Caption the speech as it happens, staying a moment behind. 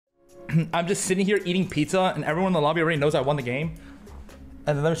I'm just sitting here eating pizza, and everyone in the lobby already knows I won the game.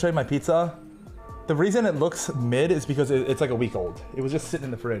 And then let me show you my pizza. The reason it looks mid is because it's like a week old. It was just sitting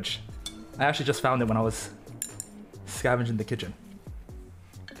in the fridge. I actually just found it when I was scavenging the kitchen.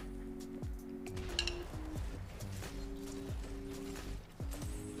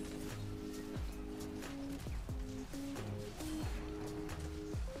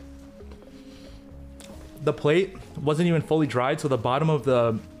 The plate wasn't even fully dried, so the bottom of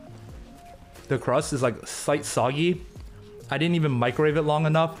the crust is like slight soggy. I didn't even microwave it long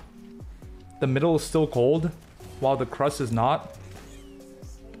enough. The middle is still cold, while the crust is not.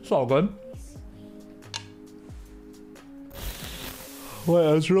 It's all good.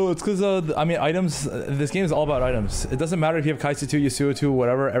 Well, it's real. It's because I mean, items. This game is all about items. It doesn't matter if you have Kai'Sa 2, Yasuo 2,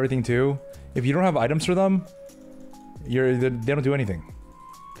 whatever, everything 2. If you don't have items for them, they don't do anything.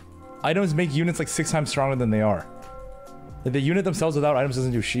 Items make units like 6 times stronger than they are. The unit themselves without items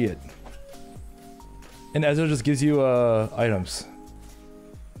doesn't do shit. And Ezra just gives you items.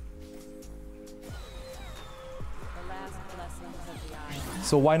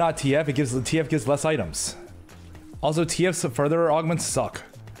 So why not TF? TF gives less items. Also, TF's further augments suck,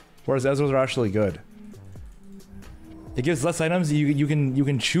 whereas Ezra's are actually good. It gives less items. You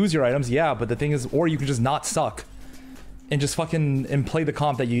can choose your items, yeah, but the thing is, or you can just not suck. And just fucking play the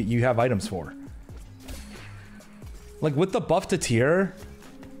comp that you have items for. Like with the buff to tier,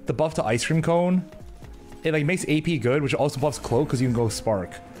 the buff to ice cream cone, it like makes AP good, which also buffs cloak because you can go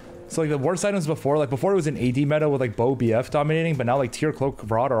spark. So like the worst items before, like before it was an AD meta with like bow BF dominating, but now like tier cloak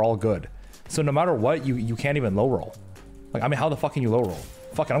rod are all good. So no matter what, you can't even low roll. Like I mean, how the fuck can you low roll?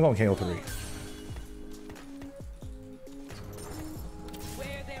 Fuck it, I'm going KO3.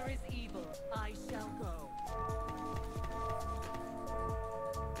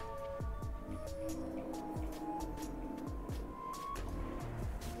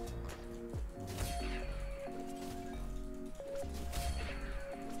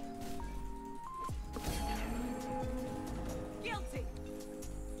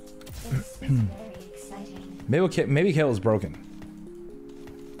 Maybe Kale is broken.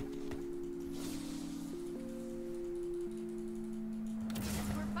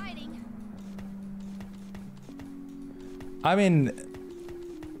 We're fighting. I mean,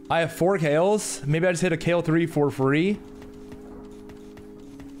 I have 4 Kales. Maybe I just hit a Kale 3 for free.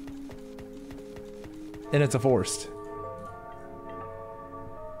 And it's a forced.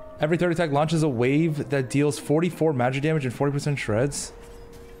 Every third attack launches a wave that deals 44 magic damage and 40% shreds.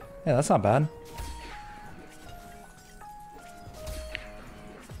 Yeah, that's not bad.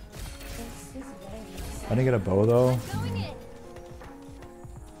 I didn't get a bow though.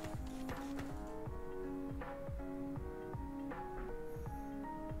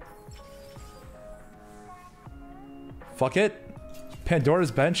 Fuck it.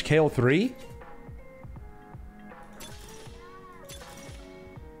 Pandora's Bench, KO 3.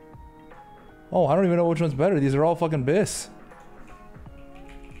 Oh, I don't even know which one's better. These are all fucking bis.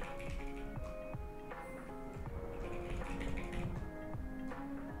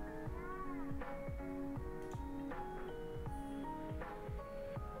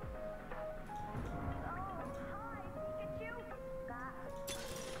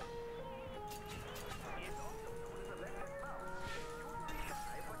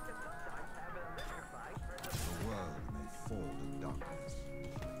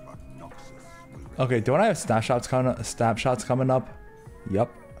 Okay, don't I have snapshots coming up?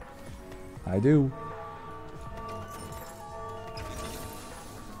 Yup. I do.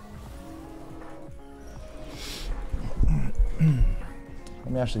 Let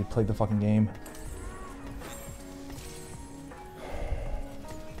me actually play the fucking game.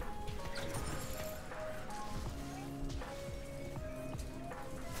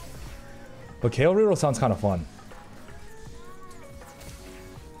 But Kale Reroll sounds kind of fun.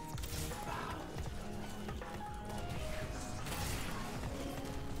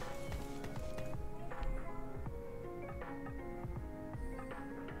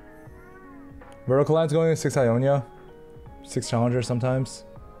 Vertical line's going 6 Ionia, 6 Challenger sometimes.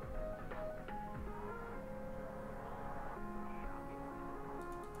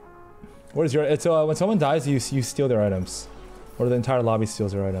 What is your? It's when someone dies, you steal their items, or the entire lobby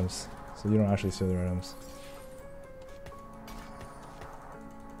steals their items, so you don't actually steal their items.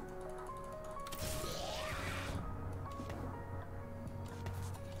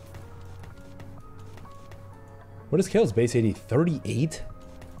 What is Kale's base AD? 38?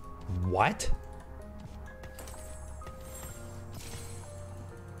 What?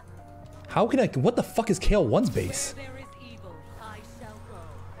 How can I? What the fuck is Kale 1's base?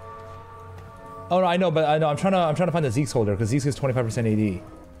 Oh no, I know, but I know I'm trying to find the Zeke's holder because Zeke's is 25% AD.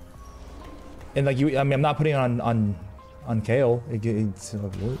 And like you, I mean, I'm not putting it on Kale. It's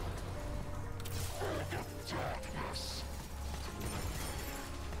what?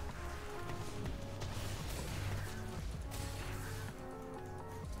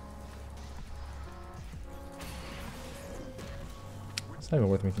 It's not even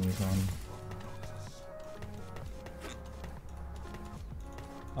worth making these on.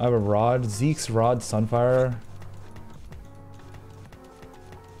 I have a rod, Zeke's rod, Sunfire.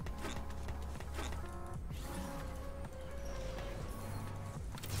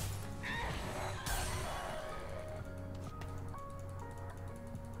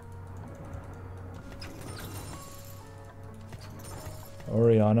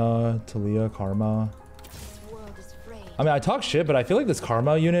 Oriana, Talia, Karma. I mean, I talk shit, but I feel like this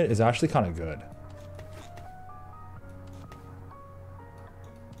Karma unit is actually kind of good.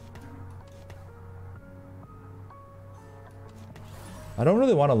 I don't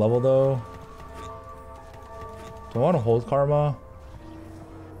really want to level though. Do I want to hold Karma?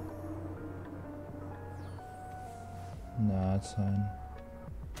 Nah, it's fine.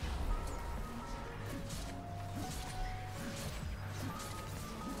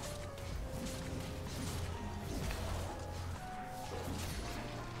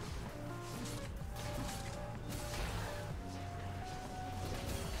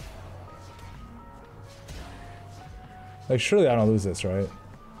 Like, surely I don't lose this, right?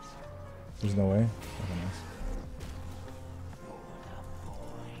 There's no way. Okay, nice.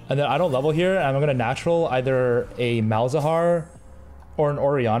 And then I don't level here, and I'm gonna natural either a Malzahar or an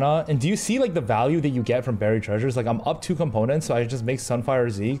Oriana. And do you see like the value that you get from buried treasures? Like, I'm up 2 components, so I just make Sunfire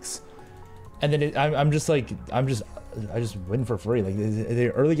Zeke's, and then I just win for free. Like,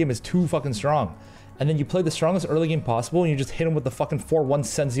 the early game is too fucking strong, and then you play the strongest early game possible, and you just hit him with the fucking 4-1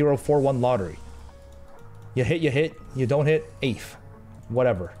 send 0 4-1 lottery. You hit, you don't hit, 8th.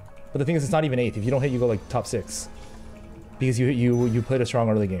 Whatever. But the thing is, it's not even 8th. If you don't hit, you go like top 6. Because you played a strong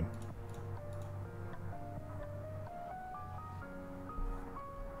early game.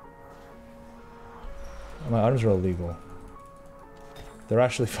 My items are illegal. They're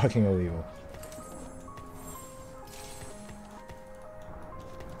actually fucking illegal.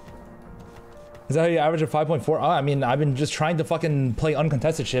 Is that how you average a 5.4? Oh, I mean, I've been just trying to fucking play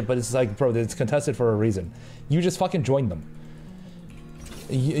uncontested shit, but it's like, bro, it's contested for a reason. You just fucking joined them.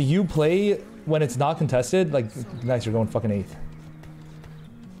 You play when it's not contested, like, nice, you're going fucking 8th.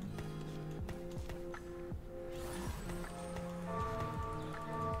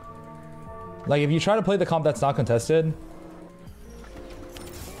 Like, if you try to play the comp that's not contested,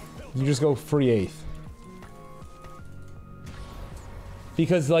 you just go free 8th.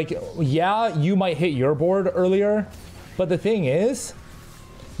 Because, like, yeah, you might hit your board earlier, but the thing is,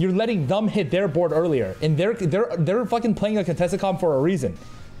 you're letting them hit their board earlier, and they're fucking playing a contested comp for a reason,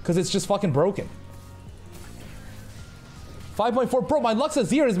 because it's just fucking broken. 5.4, bro, my Lux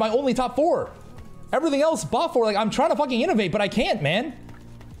Azir is my only top 4. Everything else bot 4. Like, I'm trying to fucking innovate, but I can't, man.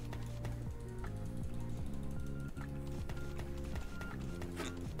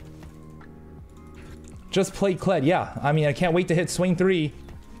 Just play Kled, yeah. I mean, I can't wait to hit swing 3,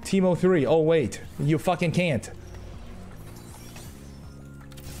 Teemo 3. Oh, wait. You fucking can't.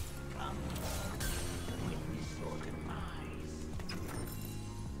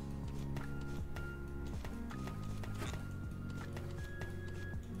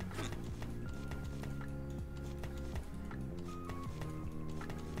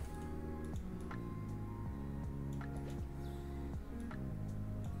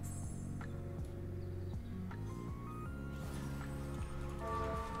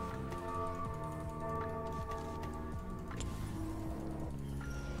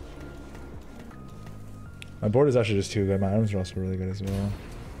 My board is actually just too good. My items are also really good as well.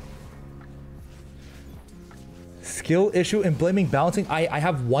 Skill issue and blaming balancing. I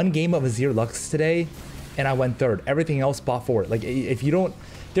have 1 game of Azir Lux today, and I went 3rd. Everything else bot 4. Like, if you don't...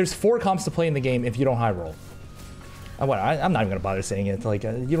 There's 4 comps to play in the game if you don't high roll. I'm not even gonna bother saying it. Like,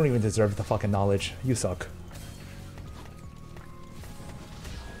 you don't even deserve the fucking knowledge. You suck.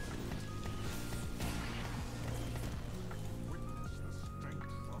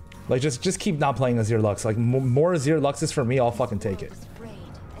 Like, just keep not playing Azir Lux. Like, more Azir Luxes for me, I'll fucking take it.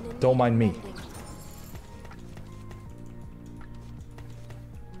 Don't mind me.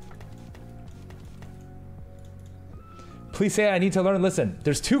 Please say I need to learn. Listen,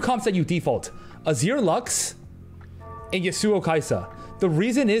 there's 2 comps that you default. Azir Lux and Yasuo Kaisa. The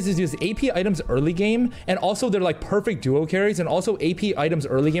reason is AP items early game, and also they're like perfect duo carries, and also AP items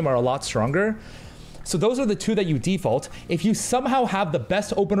early game are a lot stronger. So those are the 2 that you default. If you somehow have the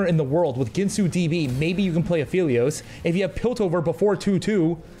best opener in the world with Ginsu DB, maybe you can play Aphelios. If you have Piltover before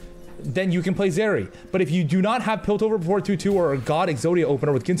 2-2, then you can play Zeri. But if you do not have Piltover before 2-2 or a God Exodia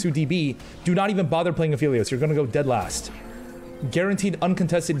opener with Ginsu DB, do not even bother playing Aphelios. You're gonna go dead last. Guaranteed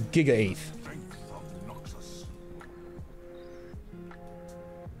uncontested Giga 8th.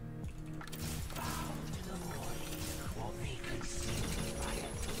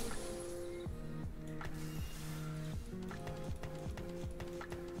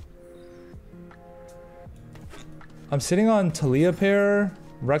 I'm sitting on Talia pair,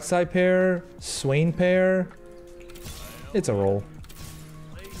 Rek'Sai pair, Swain pair. It's a roll.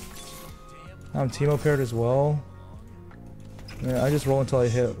 I'm Teemo paired as well. Yeah, I just roll until I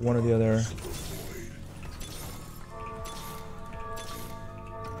hit one or the other.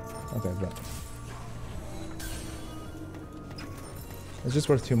 Okay, bet. It's just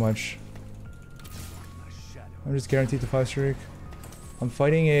worth too much. I'm just guaranteed to 5 streak. I'm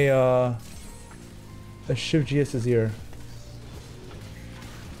fighting a Shiv GS Azir.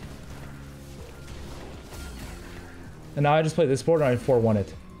 And now I just play this board and I 4-1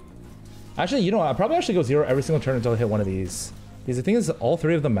 it. Actually, you know what? I'll probably actually go 0 every single turn until I hit one of these. Because the thing is, all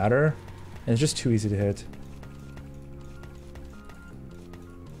 3 of them matter. And it's just too easy to hit.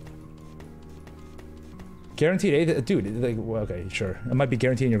 Guaranteed 8? Dude, like, well, okay, sure. It might be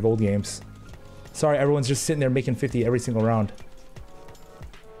guaranteed in your gold games. Sorry, everyone's just sitting there making 50 every single round.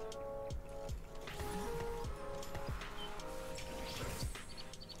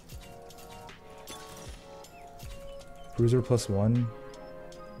 Bruiser +1.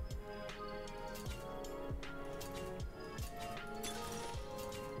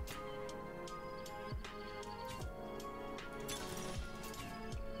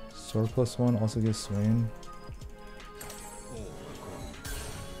 Sword +1 also gives Swain.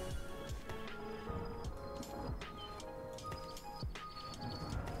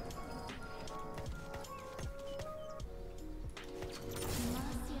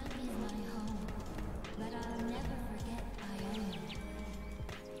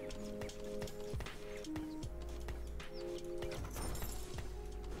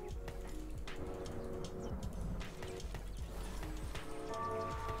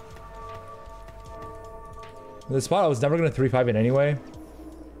 The spot I was never going to 3-5 it anyway.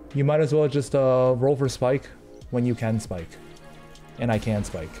 You might as well just roll for spike when you can spike. And I can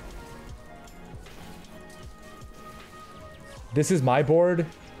spike. This is my board.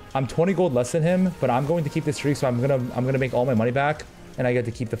 I'm 20 gold less than him, but I'm going to keep this streak, so I'm gonna make all my money back, and I get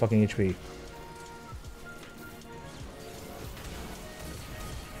to keep the fucking HP.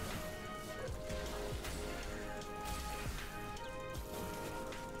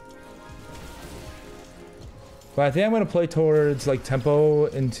 But I think I'm going to play towards like tempo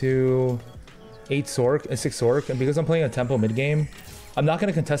into 8 Sorc and 6 Sorc, and because I'm playing a tempo mid game, I'm not going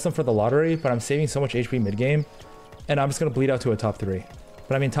to contest them for the lottery, but I'm saving so much HP mid game, and I'm just going to bleed out to a top 3.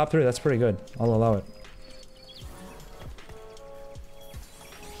 But I mean, top 3, that's pretty good. I'll allow it.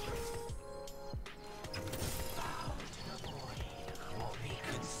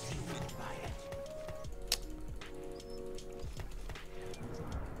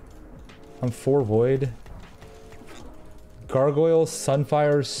 I'm 4 Void. Gargoyle,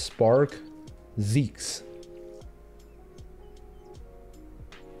 Sunfire, Spark, Zeeks.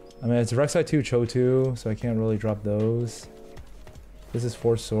 I mean, it's Rek'Sai 2, Cho 2, so I can't really drop those. This is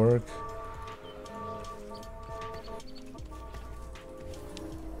 4 Sorc.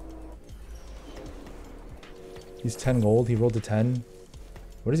 He's 10 gold, he rolled a 10.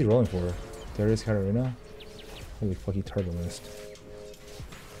 What is he rolling for? Darius Katarina? Holy fuck, he turbo missed.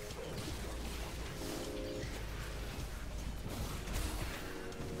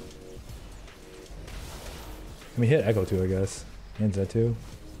 I mean, hit Echo too, I guess. And Z2.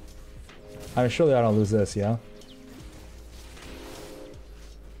 I mean, surely I don't lose this, yeah?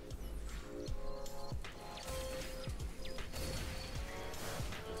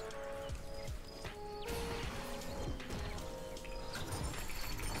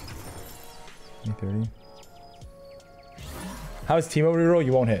 $30. How is Teemo reroll?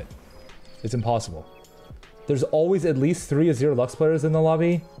 You won't hit. It's impossible. There's always at least 3 Azir Lux players in the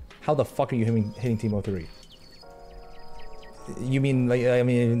lobby. How the fuck are you hitting Teemo 3? You mean, like, I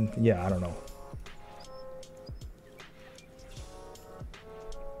mean, yeah, I don't know.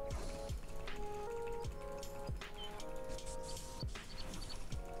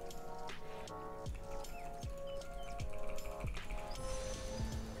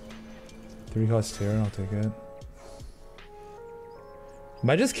 Three cost tier, I'll take it. Am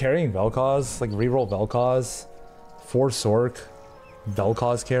I just carrying Vel'Koz? Like, reroll Vel'Koz? 4 Sorc?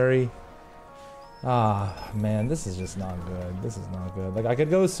 Vel'Koz carry? Ah, man, this is just not good. This is not good. Like, I could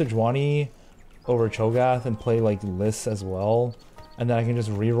go Sejuani over Cho'Gath and play, like, Liss as well. And then I can just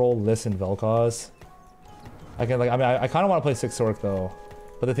reroll Lys and Vel'Koz. I can, like, I mean, I kind of want to play 6 Sorc though.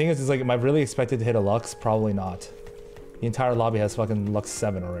 But the thing is like, am I really expected to hit a Lux? Probably not. The entire lobby has fucking Lux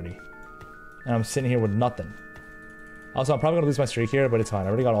 7 already. And I'm sitting here with nothing. Also, I'm probably gonna lose my streak here, but it's fine. I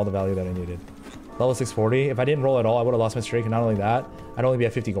already got all the value that I needed. Level 640. If I didn't roll at all, I would have lost my streak. And not only that, I'd only be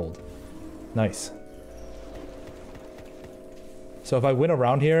at 50 gold. Nice. So if I win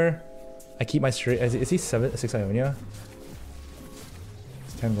around here, I keep my streak. Is he 6 Ionia?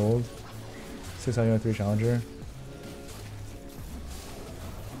 It's 10 gold. 6 Ionia, 3 Challenger.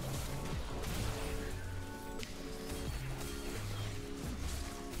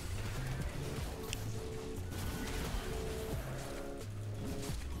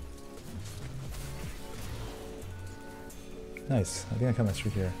 Nice. I think I cut my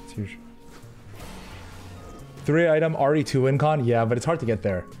streak here. It's huge. 3 item AHRI 2 win con. Yeah, but it's hard to get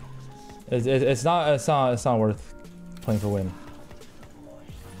there. It's not worth playing for win.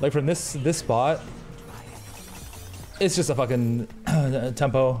 Like from this spot, it's just a fucking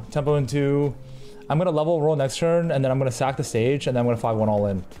tempo into. I'm gonna level roll next turn, and then I'm gonna sack the stage, and then I'm gonna 5-1 all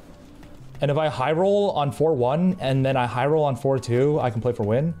in. And if I high roll on 4-1, and then I high roll on 4-2, I can play for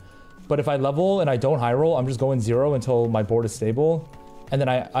win. But if I level and I don't high roll, I'm just going 0 until my board is stable, and then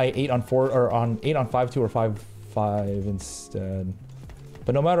I 8 on 4 or on 8 on 5-2 or 5-5 instead.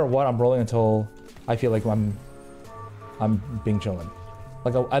 But no matter what, I'm rolling until I feel like I'm being chillin'.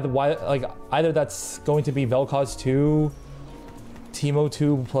 Like either that's going to be Vel'Koz 2, Teemo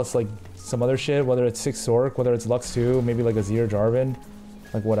 2 plus like some other shit, whether it's 6 Sorc, whether it's Lux 2, maybe like a Zir Jarvan,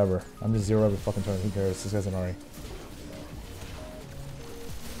 like whatever. I'm just 0 every fucking turn. Who cares? This guy's an AHRI.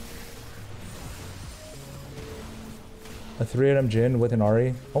 A 3 item Jhin with an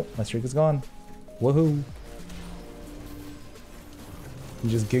AHRI. Oh, my streak is gone. Woohoo. He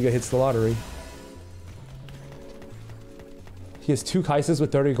just giga hits the lottery. He has 2 Kai'Sas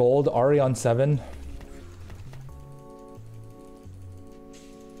with 30 gold. AHRI on 7.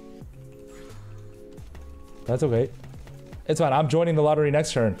 That's okay. It's fine. I'm joining the lottery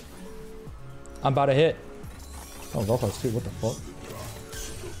next turn. I'm about to hit. Oh, Vel'Koz too. What the fuck?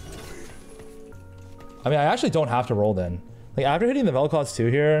 I mean, I actually don't have to roll then. Like, after hitting the Vel'Koz 2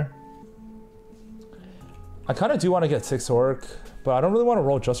 here, I kind of do want to get 6 Sorc, but I don't really want to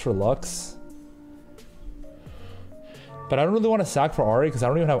roll just for Lux. But I don't really want to sack for AHRI, because I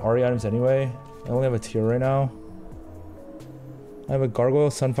don't even have AHRI items anyway. I only have a tier right now. I have a Gargoyle,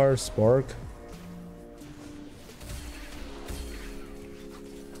 Sunfire, Spark.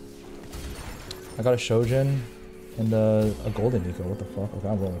 I got a Shojin and a Golden Nico. What the fuck? Okay,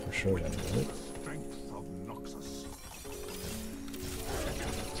 I'm rolling for Shojin, right?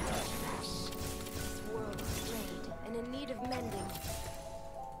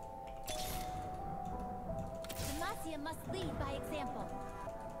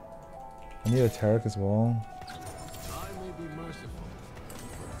 I need a Tarek as well. I may be merciful,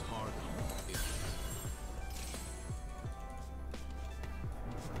 but it's hard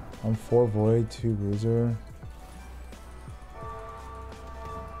on I'm 4 Void, 2 Bruiser.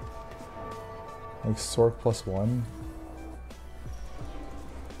 Like Sorc +1.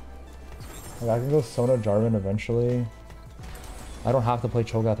 Like I can go Sona Jarvan eventually. I don't have to play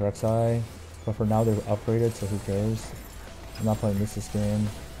Cho'Gath Rek'Sai, but for now they're upgraded, so who cares? I'm not playing this game.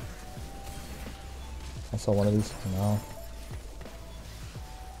 I saw one of these for now.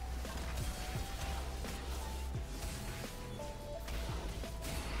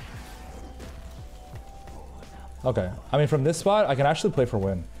 Okay, I mean from this spot, I can actually play for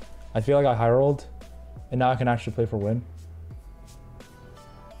win. I feel like I high rolled, and now I can actually play for win.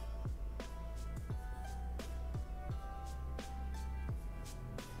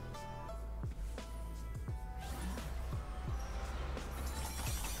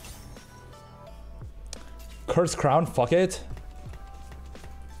 Cursed Crown, fuck it.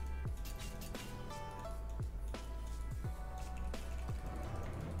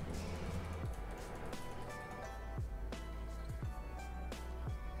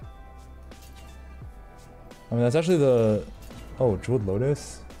 I mean, that's actually the... Oh, Jeweled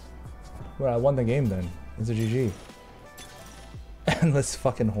Lotus? Well, I won the game then. It's a GG. Endless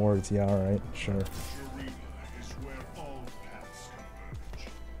fucking hordes. Yeah, alright, sure.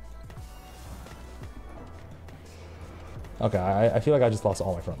 Okay, I feel like I just lost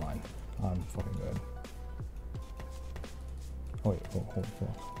all my front line. I'm fucking good. Oh wait, oh, holy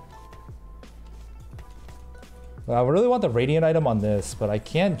fuck. Well, I really want the Radiant item on this, but I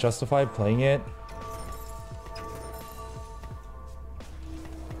can't justify playing it.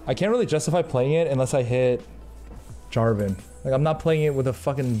 I can't really justify playing it unless I hit Jarvan. Like, I'm not playing it with a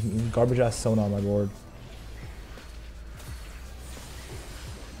fucking garbage ass Sona on my board.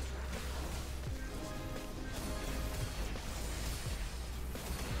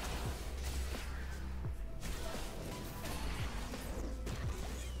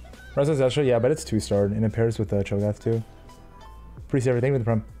 Reso's Extra, yeah, but it's 2-starred and it pairs with the Cho'Gath too. Priest everything with the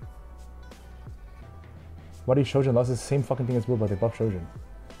Prem. Why do you Shojin lost the same fucking thing as Blue Buff? They buff Shojin.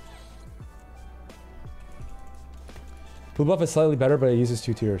 Blue Buff is slightly better, but it uses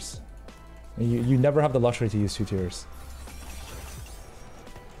 2 tiers. And you never have the luxury to use 2 tiers.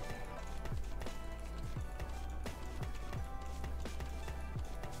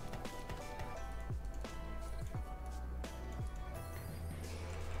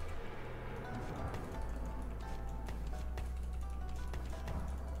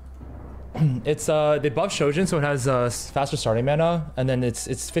 It's they buff Shojin, so it has faster starting mana, and then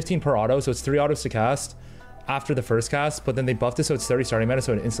it's 15 per auto, so it's 3 autos to cast after the first cast, but then they buffed it so it's 30 starting mana,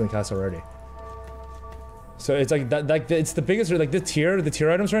 so it instantly casts already. So it's like that, like it's the biggest, like the tier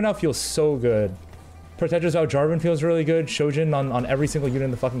items right now feel so good. Protector's Vow Jarvan feels really good. Shojin on every single unit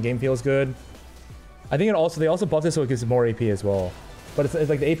in the fucking game feels good. I think they also buffed it so it gives more AP as well. But it's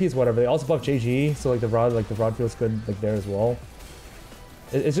like the AP is whatever. They also buff JG, so like the rod feels good like there as well.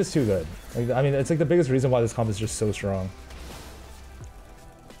 It's just too good. Like, I mean, it's like the biggest reason why this comp is just so strong.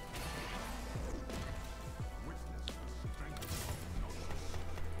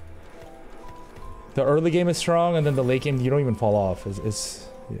 The early game is strong, and then the late game you don't even fall off. Is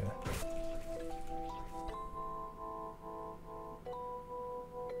yeah.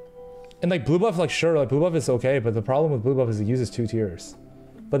 And like blue buff, like sure, like blue buff is okay, but the problem with blue buff is it uses 2 tiers.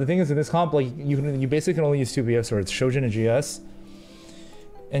 But the thing is, in this comp, like you basically can only use 2 BF swords, Shojin and GS.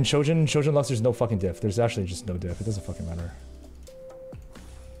 And Shojin Lux, there's no fucking diff. There's actually just no diff. It doesn't fucking matter.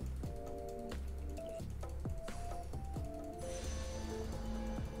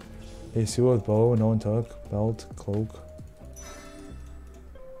 Asua with bow, no one took. Belt, cloak.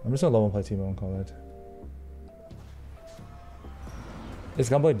 I'm just gonna level play Teemo and call it. Is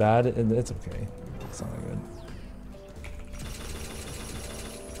Gunblade bad? It's okay. It's not that good.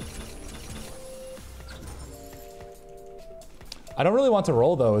 I don't really want to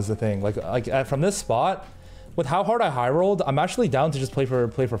roll though, is the thing. Like from this spot, with how hard I high rolled, I'm actually down to just play for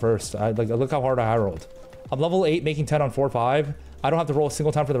first. Look how hard I high rolled. I'm level 8, making 10 on 4-5. I don't have to roll a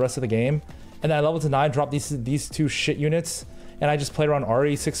single time for the rest of the game. And then I level to 9, drop these 2 shit units, and I just play around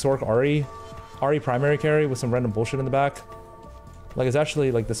Ahri, 6 Sorc Ahri primary carry with some random bullshit in the back. Like it's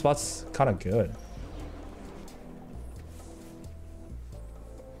actually like the spot's kind of good.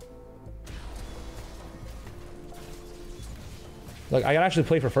 Like I can actually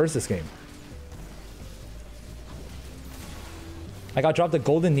play for first this game. I got dropped a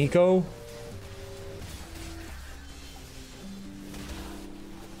golden Nico.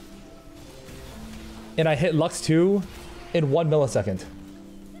 And I hit Lux 2 in 1 millisecond.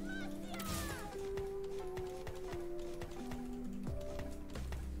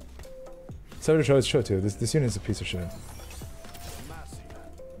 So to show is show too. This unit is a piece of shit.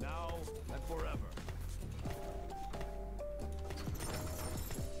 Now and forever.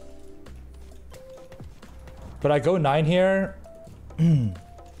 But I go 9 here. And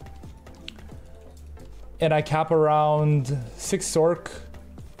I cap around 6 Sorc,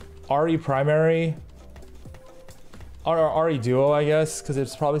 Ahri primary, or Ahri duo, I guess, because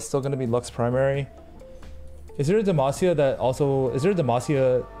it's probably still going to be Lux primary. Is there a Demacia that also... Is there a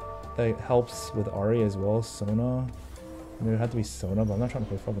Demacia that helps with Ahri as well? Sona? I mean, it would have to be Sona, but I'm not trying to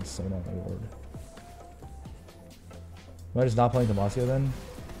play fucking Sona on my board. Am I just not playing Demacia then?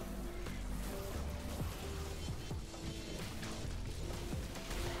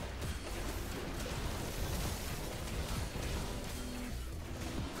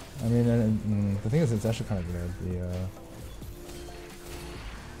 I mean, the thing is, it's actually kind of good. The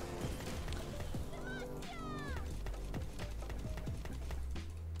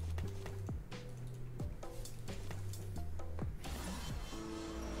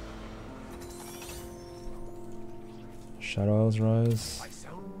Shadow Isles Rise.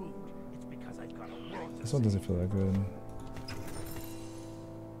 This one doesn't feel that good.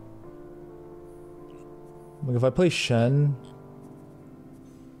 Like if I play Shen.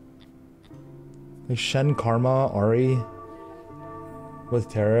 Like Shen, Karma, Ahri with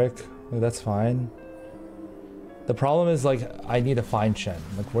Tarek, like that's fine. The problem is like I need to find Shen.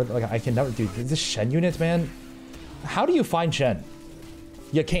 Like I can never do this Shen unit, man. How do you find Shen?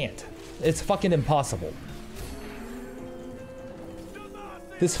 You can't. It's fucking impossible.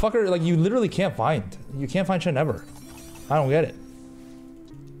 This fucker, like you literally can't find. You can't find Shen ever. I don't get it.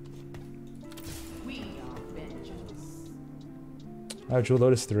 I have Jewel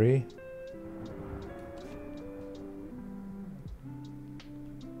Lotus 3.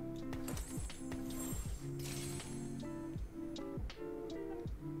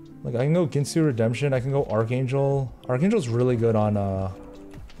 Like I can go Ginsu Redemption, I can go Archangel. Archangel's really good on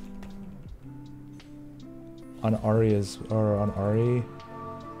on AHRI or on AHRI,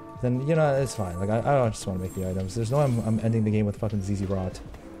 then you know it's fine. Like I don't just want to make the items. There's no way I'm ending the game with fucking ZZ Rot,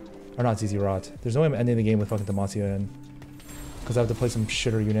 or not ZZ Rot. There's no way I'm ending the game with fucking Demacia in, because I have to play some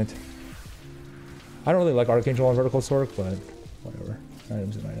shitter unit. I don't really like Archangel on Vertical Sorc, but whatever.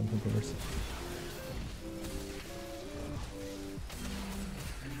 Items and items, of course.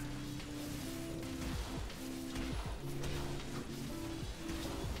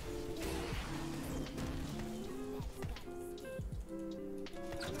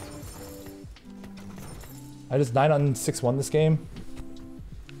 I just 9 on 6-1 this game.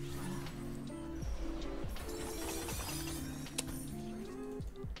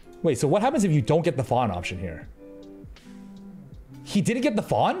 Wait, so what happens if you don't get the fawn option here? He didn't get the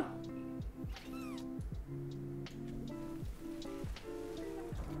fawn?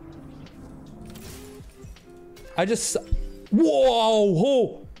 I just...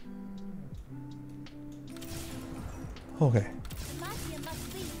 Whoa! Okay.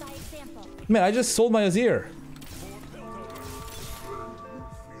 Man, I just sold my Azir.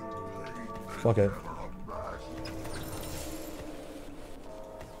 Fuck it.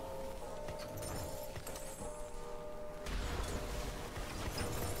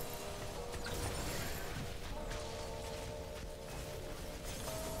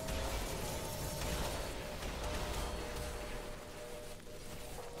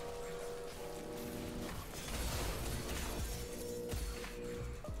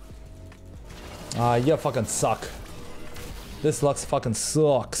 You fucking suck. This Lux fucking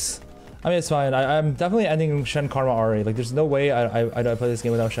sucks. I mean, it's fine. I'm definitely ending Shen Karma AHRI. Like, there's no way I play this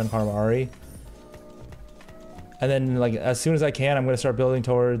game without Shen Karma AHRI. And then, like, as soon as I can, I'm gonna start building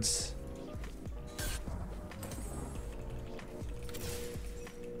towards...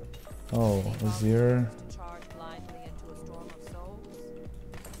 Oh, Azir.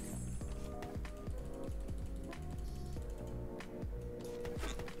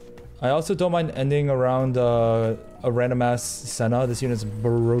 I also don't mind ending around a random ass Senna. This unit's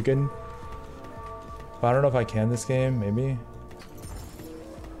broken. But I don't know if I can this game, maybe.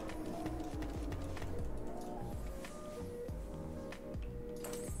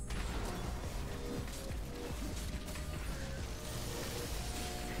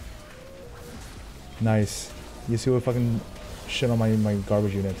 Nice. You see what fucking shit on my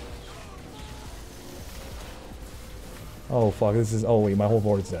garbage unit. Oh fuck, this is... Oh wait, my whole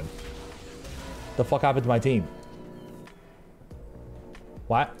board is dead. The fuck happened to my team?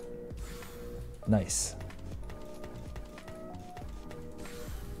 What? Nice.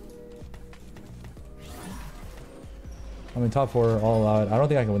 I'm in top 4 all out. I don't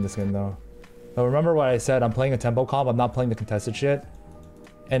think I can win this game though. But remember what I said, I'm playing a tempo comp, I'm not playing the contested shit.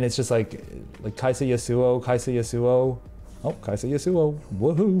 And it's just like Kaisa Yasuo, Kaisa Yasuo. Oh, Kaisa Yasuo.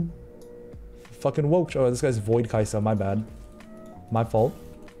 Woohoo. Fucking woke. Oh, this guy's Void Kaisa, my bad. My fault.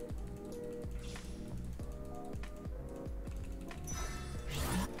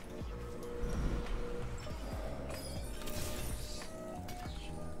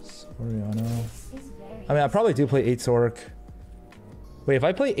 Oriana. I mean, I probably do play 8 Sorc. Wait, if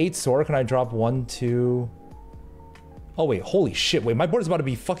I play 8 Sorc and I drop 1, 2... Oh wait, holy shit, wait, my board is about to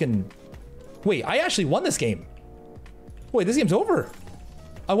be fucking... Wait, I actually won this game. Wait, this game's over.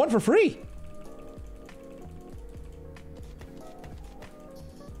 I won for free.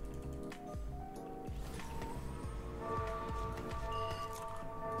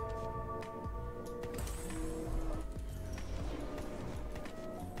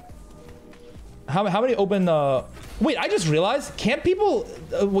 How many open... Wait, I just realized, can't people...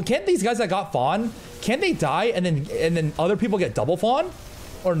 can't these guys that got fawn, can't they die and then other people get double fawn?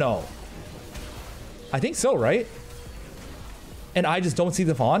 Or no? I think so, right? And I just don't see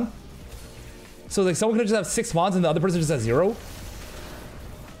the fawn? So like someone could just have 6 fawns and the other person just has 0?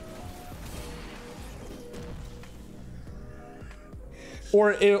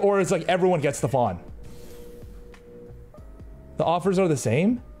 Or it's like everyone gets the fawn. The offers are the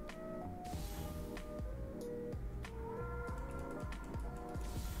same?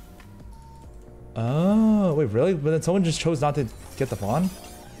 Oh, wait, really? But then someone just chose not to get the fawn?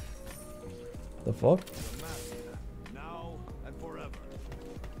 The fuck? Now and forever.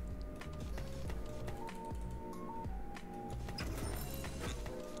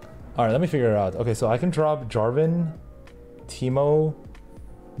 Alright, let me figure it out. Okay, so I can drop Jarvan, Teemo,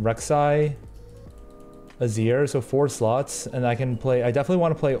 Rek'Sai, Azir, so 4 slots, and I can play... I definitely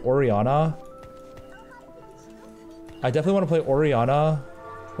want to play Oriana.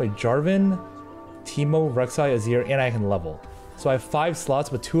 Wait, Jarvan, Teemo, Rek'Sai, Azir, and I can level. So I have 5 slots,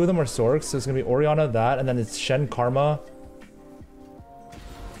 but 2 of them are Sorcs, so it's gonna be Oriana, that, and then it's Shen, Karma,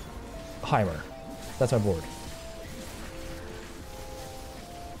 Heimer. That's my board.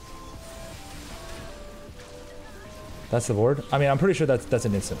 That's the board? I mean, I'm pretty sure that's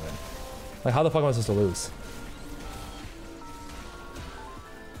an instant win. Like, how the fuck am I supposed to lose?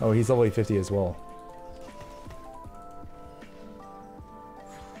 Oh, he's level 850 as well.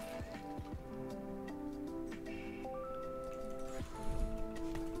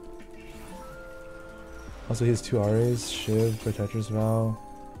 Also, he has 2 AHRIs, Shiv, Protector's Vow.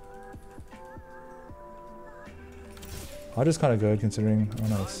 I'm just kind of good considering. Oh,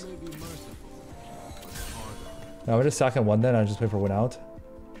 nice. Now I'm just sacking 1 then, I just wait for win out.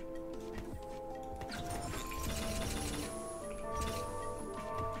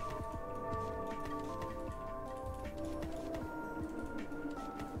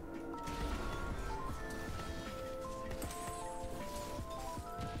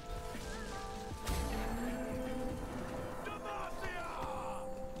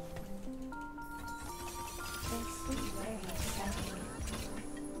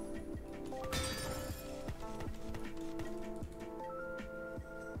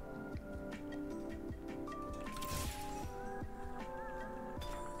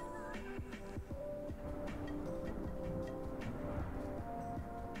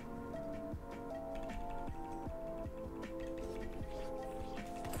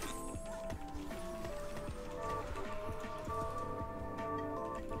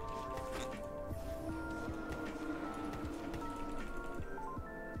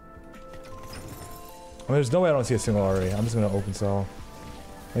 I mean, there's no way I don't see a single AHRI. I'm just gonna open cell.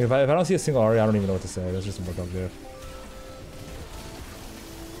 Like, if I don't see a single AHRI, I don't even know what to say. That's just a workout gift.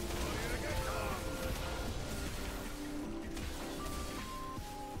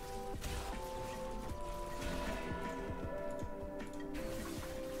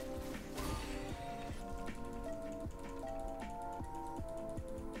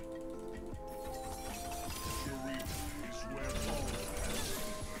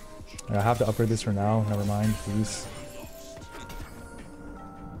 I have to upgrade this for now. Never mind, please.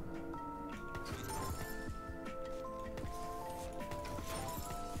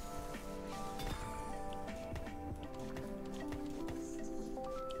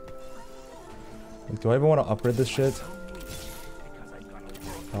 Like, do I even want to upgrade this shit?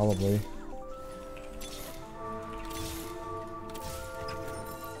 Probably.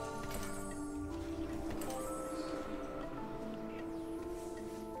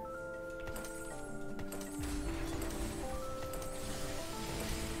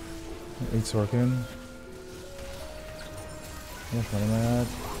 Sorkin. How much money am I at?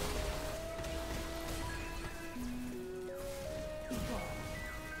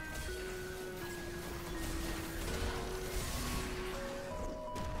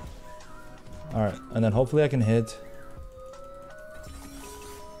 Alright, and then hopefully I can hit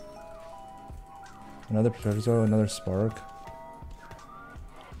another Protector, another Spark.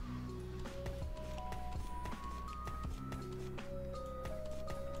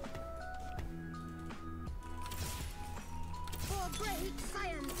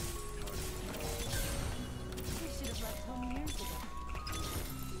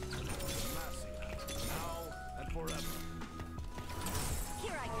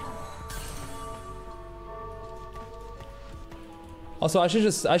 Also, I should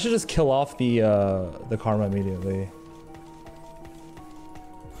just kill off the karma immediately.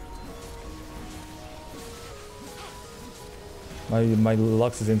 My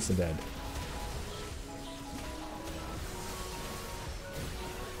Lux is instant dead.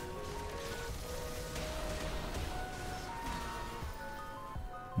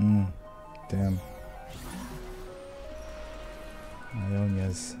 Damn.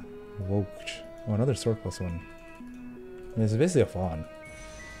 Ionia's woke. Oh, another sword +1. I mean, it's basically a fawn.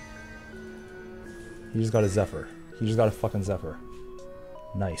 He just got a Zephyr. He just got a fucking Zephyr.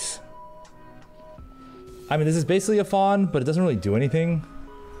 Nice. I mean, this is basically a fawn, but it doesn't really do anything.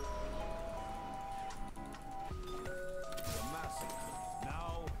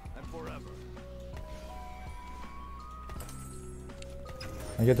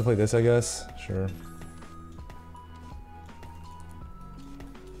 I get to play this, I guess. Sure.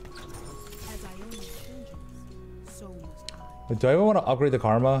 But do I even want to upgrade the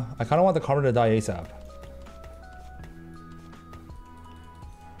karma? I kind of want the karma to die ASAP.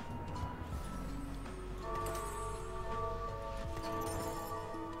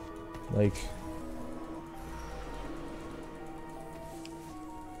 Like...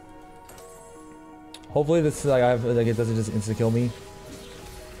 hopefully this is like it doesn't just insta kill me.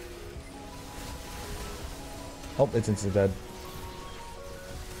 Oh, it's instant dead.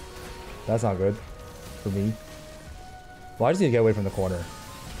 That's not good for me. Well, I just need to get away from the corner.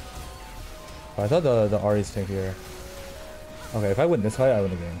 Oh, I thought the AHRI's tank here. Okay, if I win this fight, I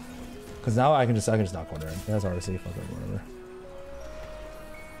win the game. Cause now I can just knock corner in. That's RC. Fuck it, whatever.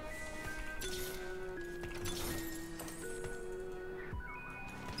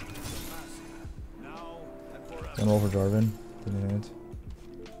 One roll for Jarvan. Didn't hit.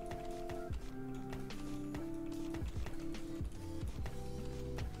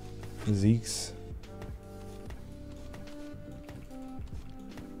 Zeke's.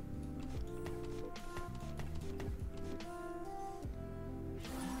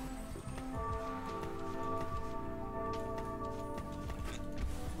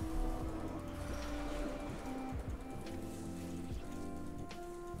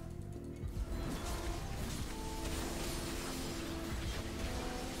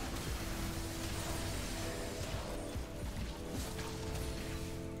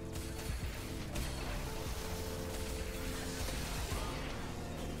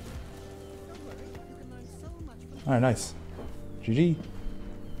 Alright, nice. GG.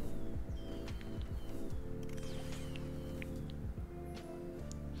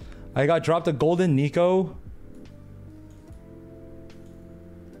 I got dropped a golden Nico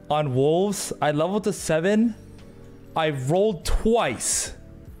on Wolves. I leveled to 7. I rolled twice.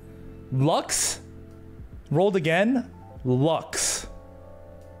 Lux. Rolled again. Lux.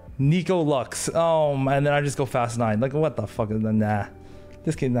 Nico Lux. Oh, and then I just go fast 9. Like, what the fuck is that? Nah.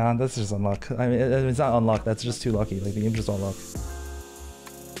 This game, nah, that's just unluck. I mean, it's not unluck. That's just too lucky. Like, the game's just unluck.